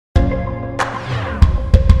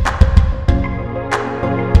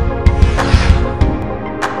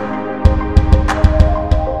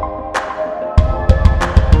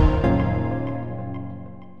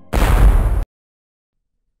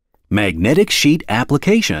Magnetic Sheet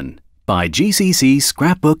Application by GCC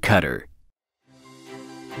Scrapbook Cutter.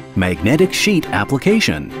 Magnetic Sheet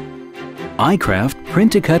Application. iCraft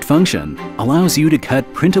Print-to-Cut function allows you to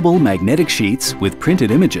cut printable magnetic sheets with printed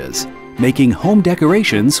images, making home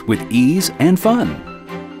decorations with ease and fun.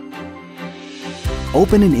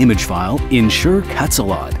 Open an image file in Sure Cuts a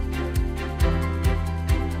Lot.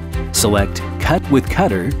 Select Cut with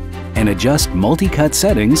Cutter and adjust multi-cut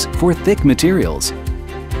settings for thick materials.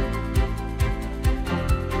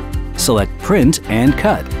 Select Print and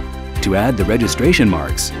Cut to add the registration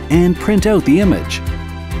marks and print out the image.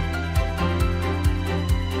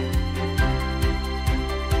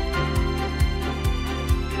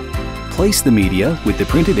 Place the media with the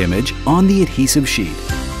printed image on the adhesive sheet.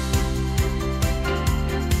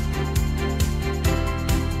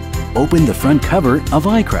 Open the front cover of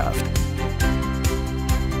iCraft.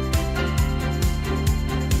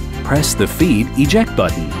 Press the Feed Eject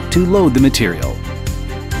button to load the material.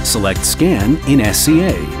 Select Scan in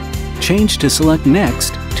SCA. Change to Select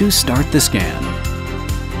Next to start the scan.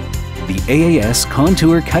 The AAS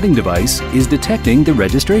contour cutting device is detecting the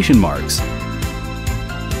registration marks.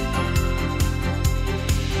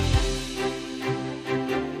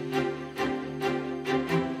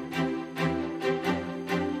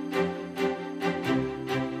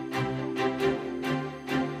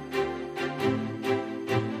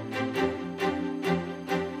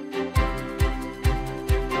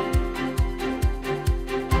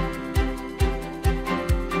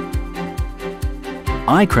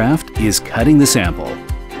 iCraft is cutting the sample.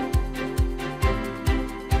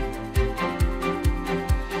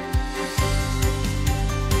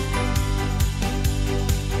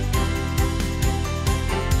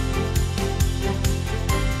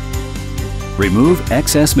 Remove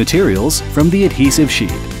excess materials from the adhesive sheet.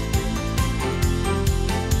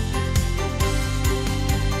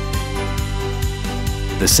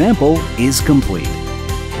 The sample is complete.